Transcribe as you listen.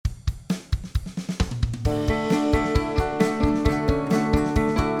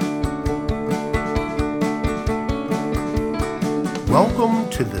Welcome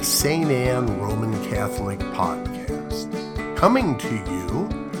to the St. Anne Roman Catholic Podcast, coming to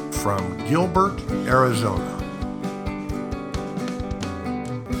you from Gilbert, Arizona.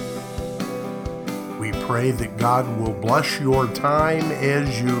 We pray that God will bless your time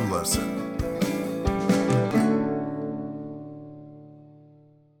as you listen.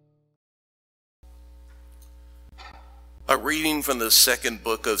 A reading from the second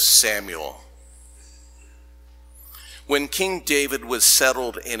book of Samuel. When King David was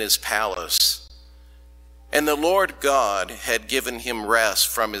settled in his palace, and the Lord God had given him rest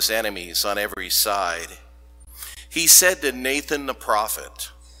from his enemies on every side, he said to Nathan the prophet,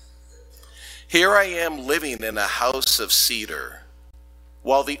 "Here I am living in a house of cedar,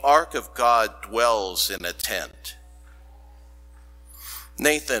 while the ark of God dwells in a tent."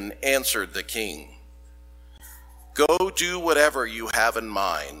 Nathan answered the king, "Go do whatever you have in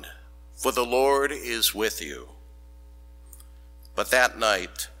mind, for the Lord is with you." But that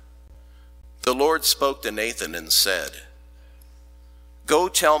night, the Lord spoke to Nathan and said, "Go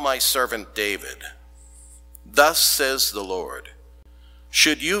tell my servant David, thus says the Lord,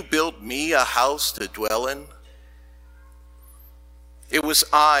 should you build me a house to dwell in? It was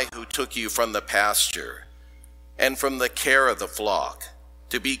I who took you from the pasture and from the care of the flock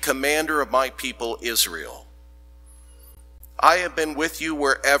to be commander of my people Israel. I have been with you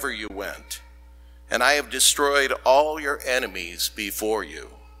wherever you went, and I have destroyed all your enemies before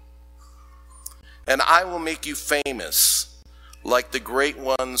you. And I will make you famous like the great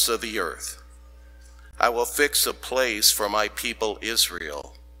ones of the earth. I will fix a place for my people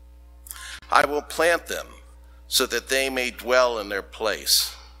Israel. I will plant them so that they may dwell in their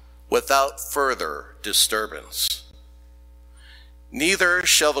place without further disturbance. Neither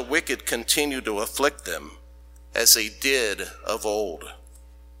shall the wicked continue to afflict them as they did of old,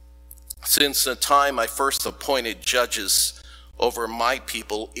 since the time I first appointed judges over my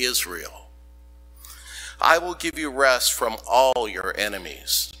people Israel. I will give you rest from all your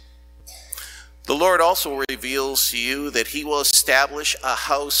enemies. The Lord also reveals to you that he will establish a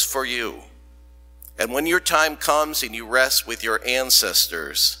house for you. And when your time comes and you rest with your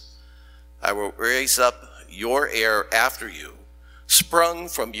ancestors, I will raise up your heir after you, sprung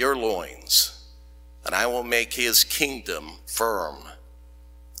from your loins, and I will make his kingdom firm.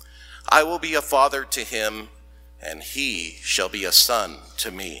 I will be a father to him, and he shall be a son to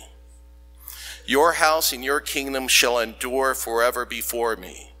me. Your house and your kingdom shall endure forever before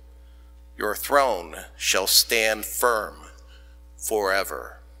me. Your throne shall stand firm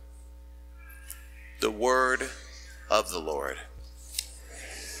forever." The word of the Lord.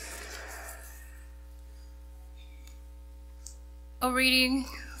 A reading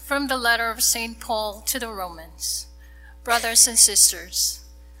from the letter of St. Paul to the Romans. Brothers and sisters,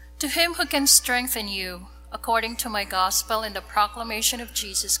 to him who can strengthen you, according to my gospel and the proclamation of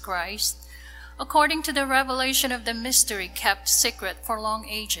Jesus Christ, according to the revelation of the mystery kept secret for long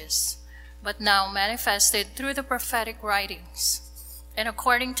ages, but now manifested through the prophetic writings, and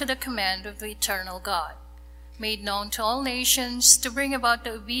according to the command of the eternal God, made known to all nations to bring about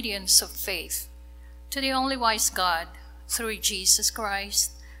the obedience of faith, to the only wise God, through Jesus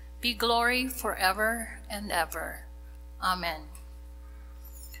Christ, be glory forever and ever. Amen.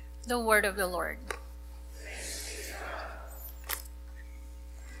 The word of the Lord.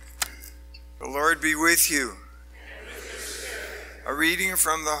 The Lord be with you. A reading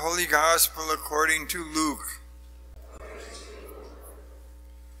from the Holy Gospel according to Luke.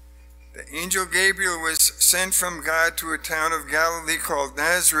 The angel Gabriel was sent from God to a town of Galilee called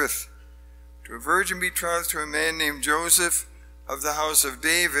Nazareth, to a virgin betrothed to a man named Joseph of the house of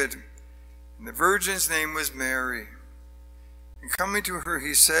David, and the virgin's name was Mary. And coming to her,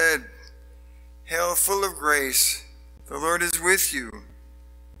 he said, "Hail, full of grace, the Lord is with you."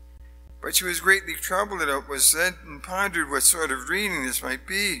 But she was greatly troubled at what was said and pondered what sort of reading this might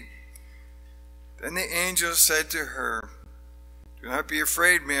be. Then the angel said to her, "Do not be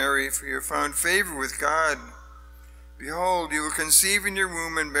afraid, Mary, for you have found favor with God. Behold, you will conceive in your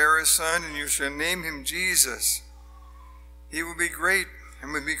womb and bear a son, and you shall name him Jesus. He will be great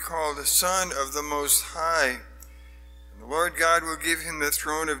and will be called the Son of the Most High. The Lord God will give him the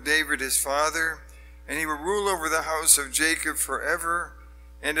throne of David his father, and he will rule over the house of Jacob forever,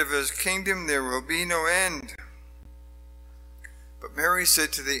 and of his kingdom there will be no end." But Mary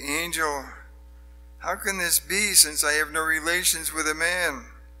said to the angel, "How can this be, since I have no relations with a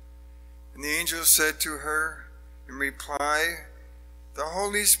man?" And the angel said to her in reply, "The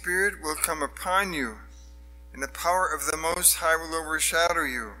Holy Spirit will come upon you, and the power of the Most High will overshadow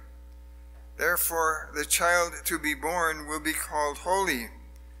you. Therefore, the child to be born will be called Holy,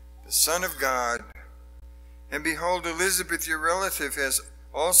 the Son of God. And behold, Elizabeth, your relative, has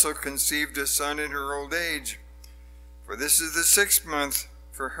also conceived a son in her old age. For this is the 6th month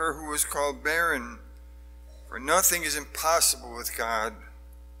for her who was called barren. For nothing is impossible with God.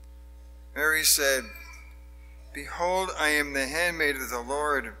 Mary said, Behold, I am the handmaid of the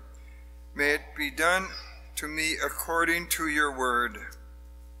Lord. May it be done to me according to your word.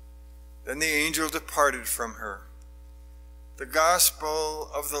 Then the angel departed from her. The Gospel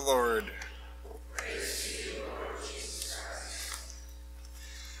of the Lord. Praise to you, Lord Jesus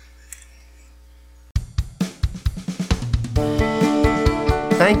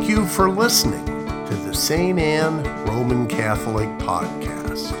Christ. Thank you for listening to the St. Anne Roman Catholic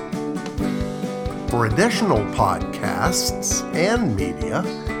Podcast. For additional podcasts and media,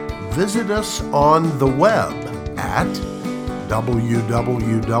 visit us on the web at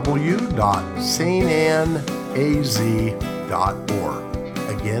www.stanaz.org.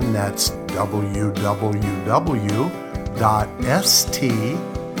 Again, that's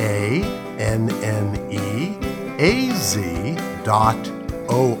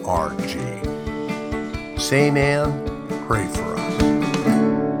www.stanneaz.org. St. Anne, pray for us.